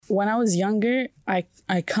When I was younger, I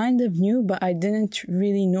kind of knew, but I didn't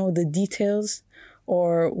really know the details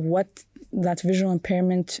or what that visual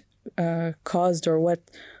impairment caused or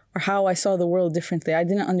how I saw the world differently. I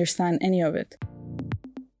didn't understand any of it.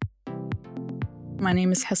 My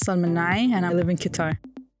name is Hassa Al-Mannai and I live in Qatar.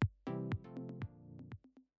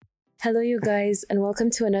 Hello, you guys, and welcome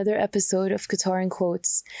to another episode of Qatar in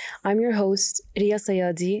Quotes. I'm your host, Ria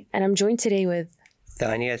Sayadi, and I'm joined today with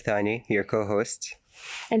Thani Al-Thani, your co-host.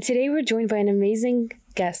 And today we're joined by an amazing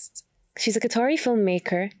guest. She's a Qatari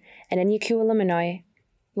filmmaker and NUQ alumni. You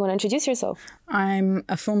want to introduce yourself? I'm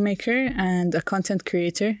a filmmaker and a content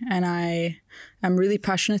creator, and I am really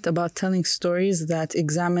passionate about telling stories that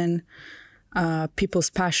examine people's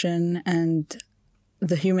passion and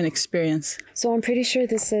the human experience. So I'm pretty sure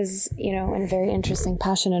this is, a very interesting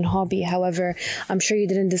passion and hobby. However, I'm sure you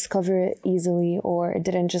didn't discover it easily or it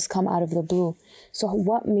didn't just come out of the blue. So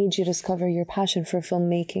what made you discover your passion for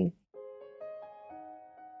filmmaking?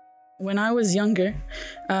 When I was younger,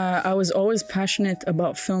 I was always passionate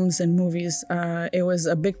about films and movies. It was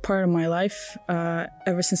a big part of my life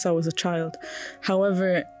ever since I was a child.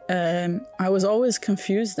 However, I was always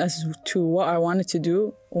confused as to what I wanted to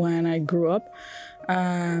do when I grew up.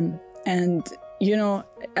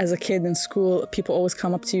 As a kid in school, people always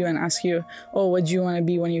come up to you and ask you, oh, what do you want to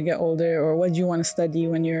be when you get older? Or what do you want to study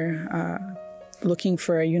when you're looking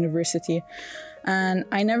for a university? And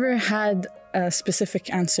I never had a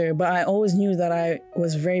specific answer, but I always knew that I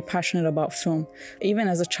was very passionate about film. Even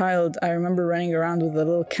as a child, I remember running around with a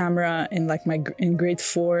little camera in grade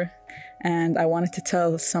 4, and I wanted to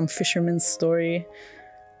tell some fisherman's story.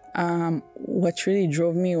 What really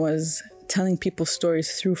drove me was telling people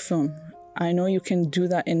stories through film. I know you can do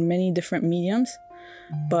that in many different mediums,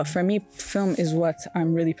 but for me, film is what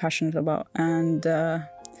I'm really passionate about. And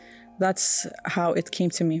that's how it came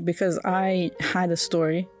to me, because I had a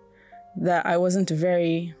story that I wasn't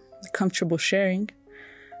very comfortable sharing.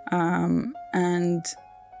 And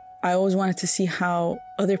I always wanted to see how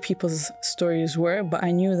other people's stories were, but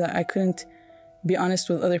I knew that I couldn't be honest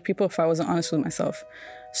with other people if I wasn't honest with myself.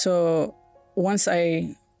 So once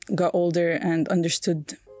I got older and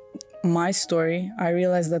understood my story, I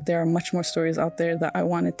realized that there are much more stories out there that I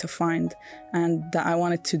wanted to find and that I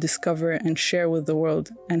wanted to discover and share with the world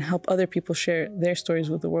and help other people share their stories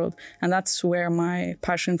with the world. And that's where my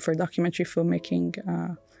passion for documentary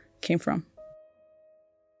filmmaking came from.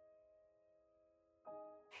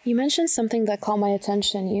 You mentioned something that caught my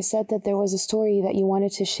attention. You said that there was a story that you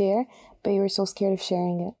wanted to share, but you were so scared of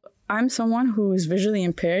sharing it. I'm someone who is visually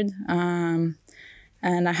impaired.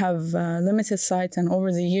 And I have limited sight, and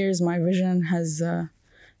over the years, my vision has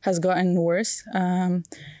gotten worse.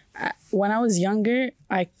 When I was younger,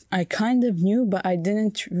 I kind of knew, but I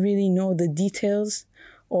didn't really know the details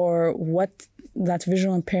or what that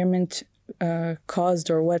visual impairment caused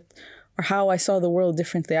or how I saw the world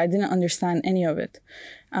differently. I didn't understand any of it.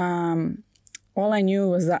 All I knew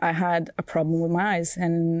was that I had a problem with my eyes,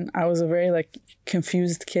 and I was a very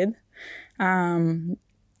confused kid.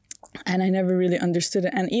 And I never really understood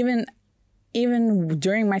it. And even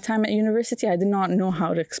during my time at university, I did not know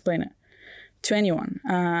how to explain it to anyone.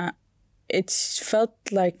 It felt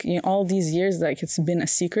like all these years like it's been a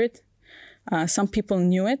secret. Some people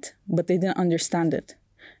knew it, but they didn't understand it.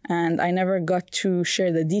 And I never got to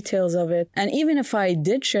share the details of it. And even if I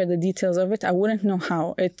did share the details of it, I wouldn't know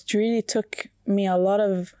how. It really took me a lot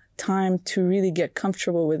of time to really get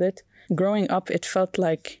comfortable with it. Growing up, it felt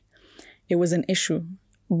like it was an issue.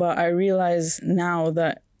 But I realize now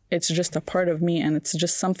that it's just a part of me and it's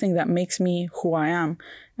just something that makes me who I am.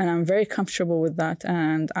 And I'm very comfortable with that.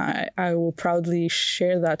 And I will proudly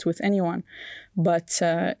share that with anyone. But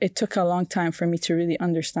it took a long time for me to really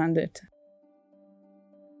understand it.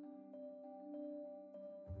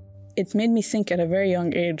 It made me think at a very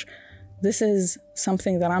young age, this is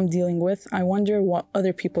something that I'm dealing with. I wonder what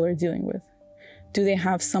other people are dealing with. Do they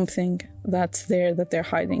have something that's there that they're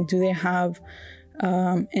hiding? Do they have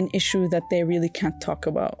an issue that they really can't talk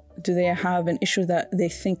about? Do they have an issue that they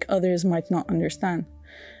think others might not understand?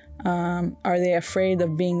 Are they afraid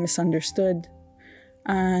of being misunderstood?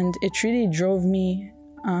 And it really drove me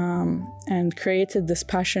and created this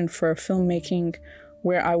passion for filmmaking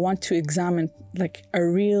where I want to examine a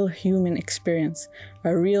real human experience,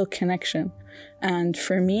 a real connection. And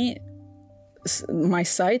for me, my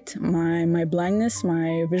sight, my blindness,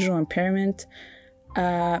 my visual impairment,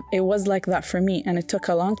 it was like that for me, and it took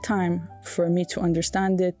a long time for me to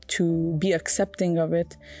understand it, to be accepting of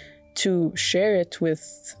it, to share it with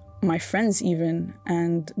my friends even,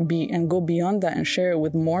 and go beyond that and share it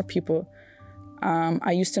with more people.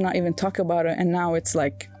 I used to not even talk about it, and now it's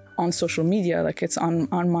like on social media, like it's on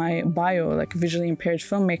my bio, like visually impaired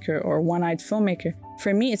filmmaker or one-eyed filmmaker.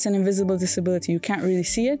 For me, it's an invisible disability. You can't really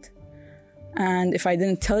see it. And if I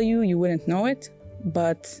didn't tell you, you wouldn't know it.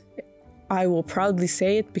 But I will proudly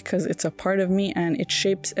say it because it's a part of me and it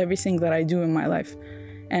shapes everything that I do in my life.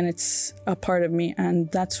 And it's a part of me.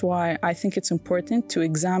 And that's why I think it's important to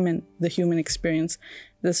examine the human experience.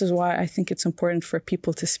 This is why I think it's important for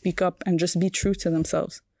people to speak up and just be true to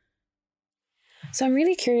themselves. So I'm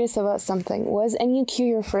really curious about something. Was NUQ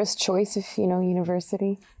your first choice of,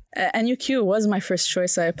 university? NUQ was my first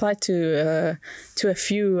choice. I applied to a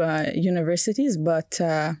few universities, but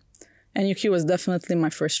NUQ was definitely my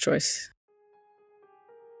first choice.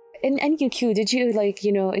 In NUQ, did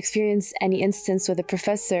you experience any instance with a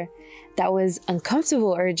professor that was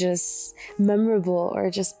uncomfortable or just memorable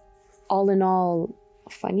or just all in all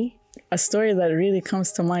funny? A story that really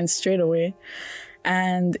comes to mind straight away.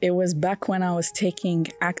 And it was back when I was taking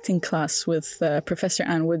acting class with Professor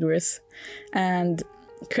Anne Woodworth. And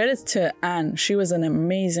credit to Anne, she was an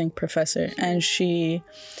amazing professor. And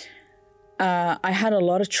I had a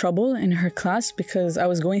lot of trouble in her class because I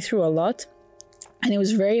was going through a lot. And it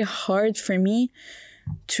was very hard for me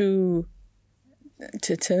to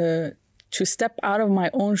step out of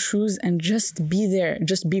my own shoes and just be there,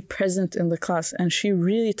 just be present in the class. And she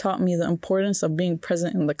really taught me the importance of being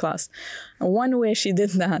present in the class. And one way she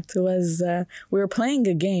did that was we were playing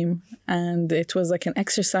a game and it was like an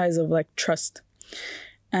exercise of like trust.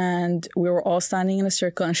 And we were all standing in a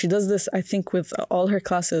circle, and she does this, I think, with all her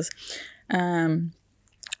classes.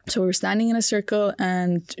 So we were standing in a circle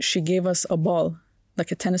and she gave us a ball,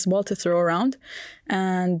 like a tennis ball to throw around.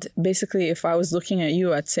 And basically, if I was looking at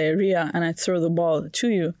you, I'd say Ria, and I'd throw the ball to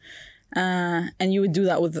you. And you would do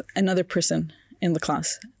that with another person in the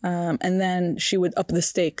class. And then she would up the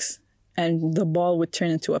stakes and the ball would turn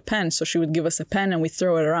into a pen. So she would give us a pen and we'd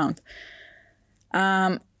throw it around.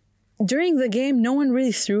 During the game, no one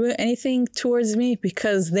really threw anything towards me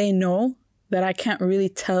because they know that I can't really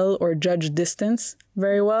tell or judge distance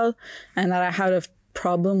very well and that I had a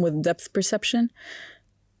problem with depth perception.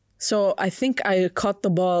 So I think I caught the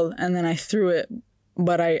ball and then I threw it,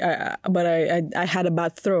 but I had a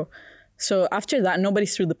bad throw. So after that, nobody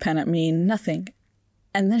threw the pen at me, nothing.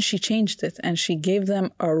 And then she changed it and she gave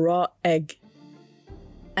them a raw egg.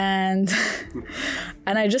 And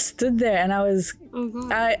I just stood there and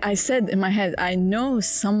I said in my head, I know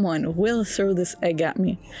someone will throw this egg at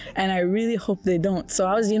me and I really hope they don't. So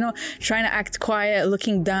I was, trying to act quiet,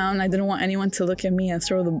 looking down. I didn't want anyone to look at me and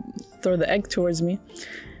throw the egg towards me.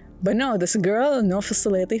 But no, this girl, Nofa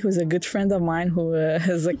Salati, who's a good friend of mine, who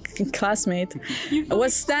is a classmate,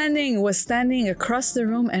 was standing across the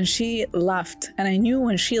room and she laughed. And I knew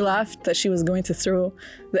when she laughed that she was going to throw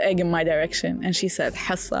the egg in my direction. And she said,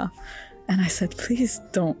 Hassa. And I said, please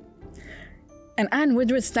don't. And Anne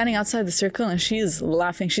Woodward's standing outside the circle and she's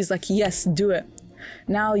laughing. She's like, yes, do it.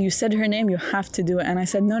 Now you said her name, you have to do it. And I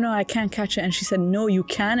said, no, I can't catch it. And she said, no, you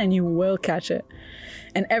can and you will catch it.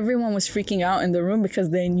 And everyone was freaking out in the room because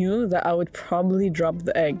they knew that I would probably drop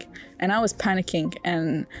the egg. And I was panicking.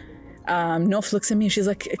 And Nof looks at me and she's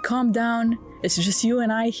like, calm down. It's just you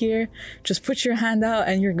and I here. Just put your hand out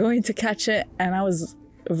and you're going to catch it. And I was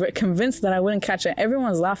convinced that I wouldn't catch it. Everyone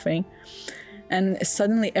was laughing. And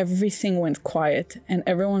suddenly everything went quiet. And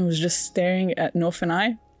everyone was just staring at Nof and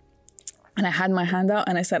I. And I had my hand out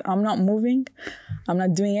and I said, I'm not moving. I'm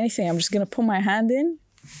not doing anything. I'm just going to put my hand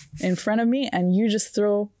in front of me and you just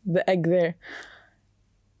throw the egg there.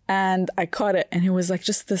 And I caught it and it was like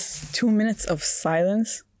just this 2 minutes of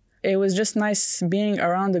silence. It was just nice being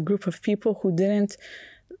around a group of people who didn't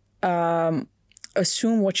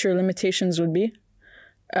assume what your limitations would be.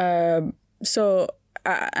 And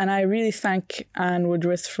I really thank Anne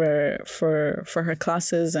Woodworth for her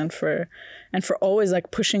classes and for always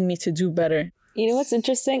like pushing me to do better. You know what's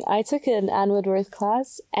interesting? I took an Anne Woodworth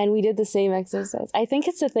class and we did the same exercise. I think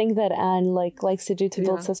it's a thing that Anne likes to do to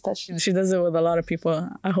build suspense. She does it with a lot of people.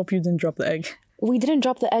 I hope you didn't drop the egg. We didn't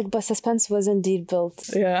drop the egg, but suspense was indeed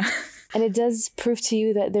built. Yeah. And it does prove to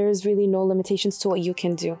you that there is really no limitations to what you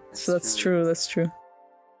can do. So that's true.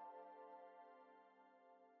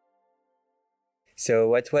 So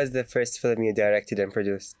what was the first film you directed and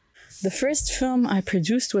produced? The first film I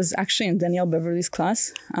produced was actually in Danielle Beverly's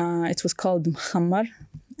class. It was called Mkhammar,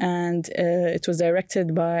 and it was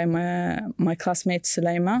directed by my classmate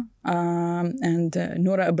Sulaima, and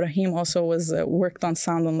Noura Ibrahim also worked on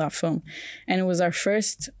sound on that film. And it was our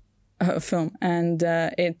first film, and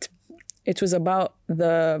it was about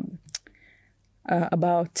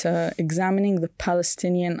examining the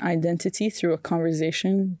Palestinian identity through a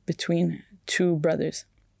conversation between two brothers.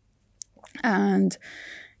 And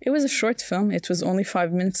It was a short film. It was only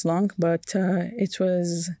 5 minutes long, but it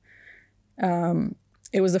was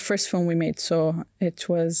the first film we made. So it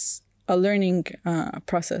was a learning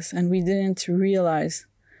process. And we didn't realize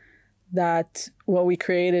that what we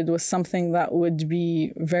created was something that would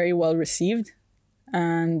be very well received.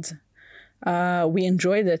 And we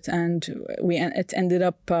enjoyed it. And it ended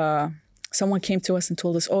up, someone came to us and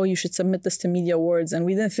told us, oh, you should submit this to Media Awards. And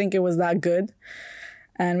we didn't think it was that good.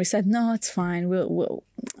 And we said, no, it's fine. We'll.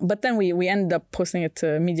 But then we ended up posting it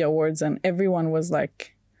to Media Awards, and everyone was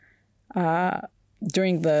like,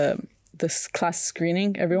 during this class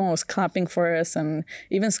screening, everyone was clapping for us, and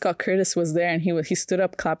even Scott Curtis was there, and he stood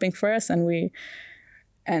up clapping for us, and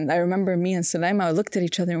I remember me and Sulaima looked at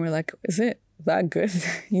each other and we're like, is it that good?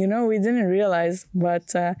 We didn't realize,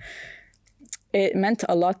 but it meant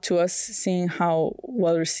a lot to us seeing how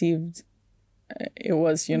well received it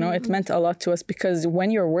was, It meant a lot to us because when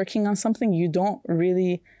you're working on something, you don't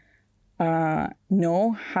really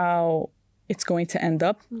know how it's going to end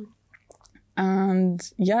up. And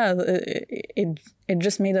yeah, it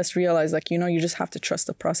just made us realize, like, you just have to trust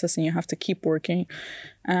the process and you have to keep working.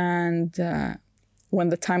 And when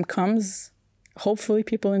the time comes, hopefully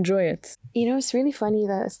people enjoy it. It's really funny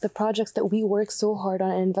that it's the projects that we work so hard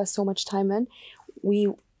on and invest so much time in, we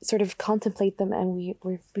sort of contemplate them, and we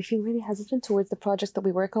feel really hesitant towards the projects that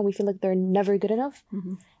we work on. We feel like they're never good enough.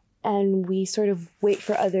 And we sort of wait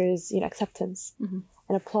for others, acceptance and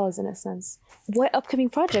applause in a sense. What upcoming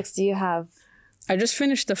projects do you have? I just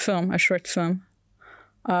finished a short film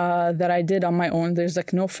that I did on my own. There's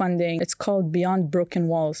like no funding. It's called Beyond Broken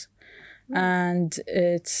Walls. And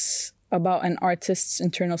it's about an artist's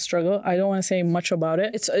internal struggle. I don't want to say much about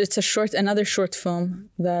it. It's another short film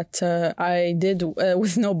that I did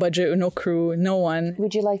with no budget, no crew, no one.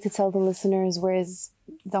 Would you like to tell the listeners where is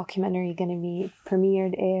the documentary going to be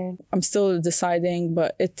premiered, aired? I'm still deciding,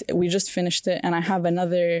 but we just finished it, and I have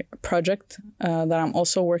another project that I'm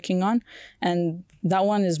also working on, and that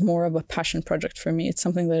one is more of a passion project for me. It's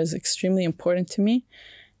something that is extremely important to me,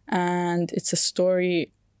 and it's a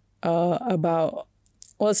story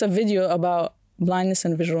it's a video about blindness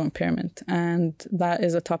and visual impairment. And that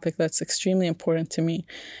is a topic that's extremely important to me.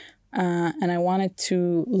 And I wanted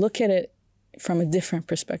to look at it from a different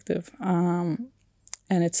perspective. And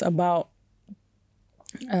it's about,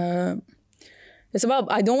 I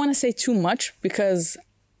don't want to say too much because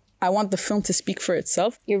I want the film to speak for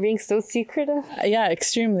itself. You're being so secretive. Yeah,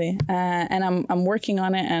 extremely. And I'm working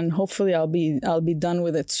on it, and hopefully I'll be done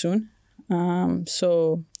with it soon.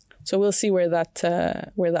 So we'll see where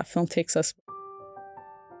that film takes us.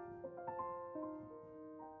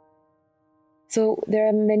 So there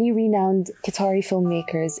are many renowned Qatari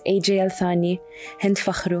filmmakers, AJ Al-Thani, Hind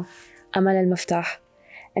Fakhru, Amal Al-Maftah,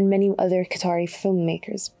 and many other Qatari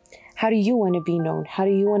filmmakers. How do you want to be known? How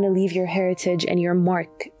do you want to leave your heritage and your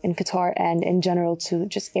mark in Qatar and in general to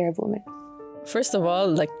just Arab women? First of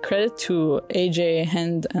all, credit to AJ,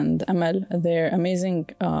 Hind, and Amal. They're amazing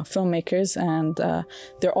filmmakers, and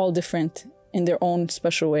they're all different in their own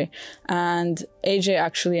special way. And AJ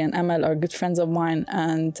actually and Amal are good friends of mine,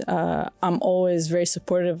 and I'm always very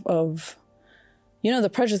supportive of, the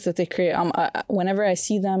projects that they create. Whenever I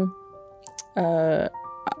see them, I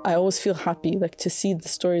always feel happy, to see the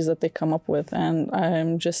stories that they come up with, and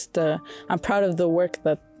I'm just I'm proud of the work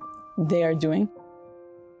that they are doing.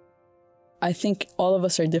 I think all of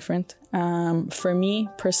us are different. For me,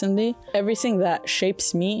 personally, everything that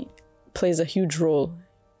shapes me plays a huge role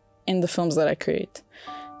in the films that I create.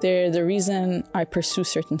 They're the reason I pursue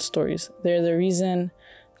certain stories. They're the reason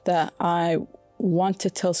that I want to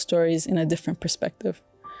tell stories in a different perspective.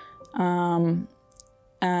 And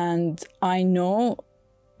I know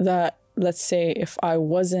that, let's say, if I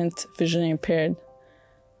wasn't visually impaired,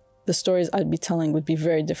 the stories I'd be telling would be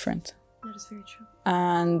very different. That is very true.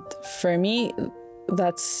 And for me,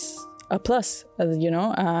 that's a plus,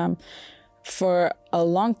 For a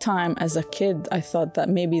long time as a kid, I thought that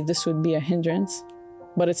maybe this would be a hindrance,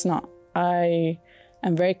 but it's not. I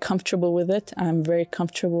am very comfortable with it. I'm very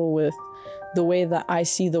comfortable with the way that I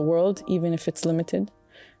see the world, even if it's limited.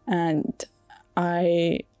 And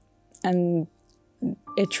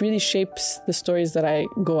it really shapes the stories that I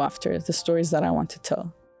go after, the stories that I want to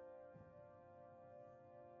tell.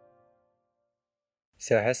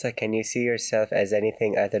 So Hessa, can you see yourself as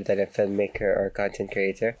anything other than a filmmaker or content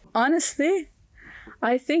creator? Honestly,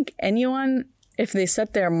 I think anyone, if they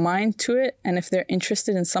set their mind to it and if they're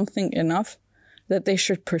interested in something enough, that they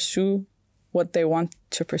should pursue what they want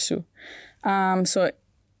to pursue.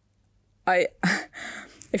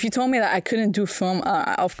 If you told me that I couldn't do film,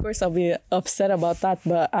 of course I'll be upset about that.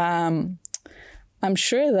 But I'm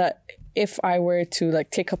sure that if I were to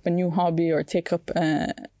like take up a new hobby or take up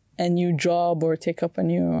a new job or take up a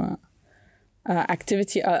new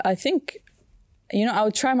activity, I think, you know, I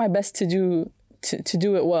would try my best to do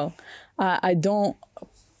it well. I don't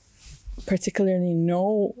particularly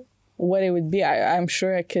know what it would be. I'm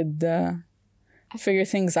sure I could figure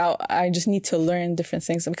things out. I just need to learn different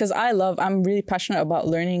things because I'm really passionate about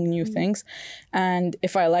learning new things. And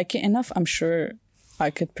if I like it enough, I'm sure I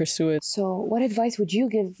could pursue it. So what advice would you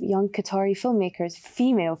give young Qatari filmmakers,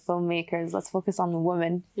 female filmmakers, let's focus on the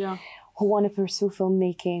women, who want to pursue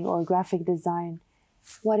filmmaking or graphic design?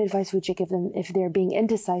 What advice would you give them if they're being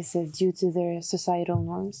indecisive due to their societal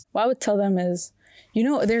norms? What I would tell them is, you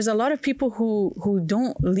know, there's a lot of people who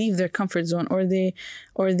don't leave their comfort zone or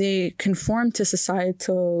they conform to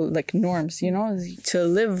societal like norms, you know, to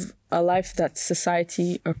live a life that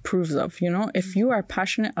society approves of, you know. If you are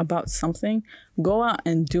passionate about something, go out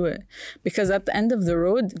and do it. Because at the end of the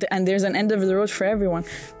road, and there's an end of the road for everyone,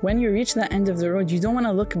 when you reach that end of the road, you don't want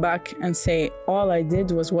to look back and say, all I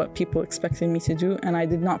did was what people expected me to do, and I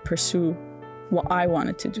did not pursue what I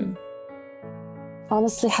wanted to do.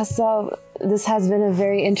 Honestly, Hassa, this has been a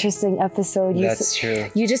very interesting episode. That's true.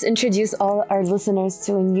 You just introduced all our listeners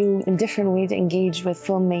to a new and different way to engage with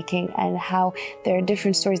filmmaking and how there are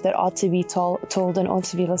different stories that ought to be told and ought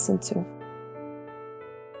to be listened to.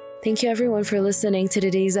 Thank you everyone for listening to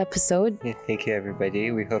today's episode. Yeah, thank you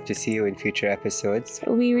everybody. We hope to see you in future episodes.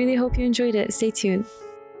 We really hope you enjoyed it. Stay tuned.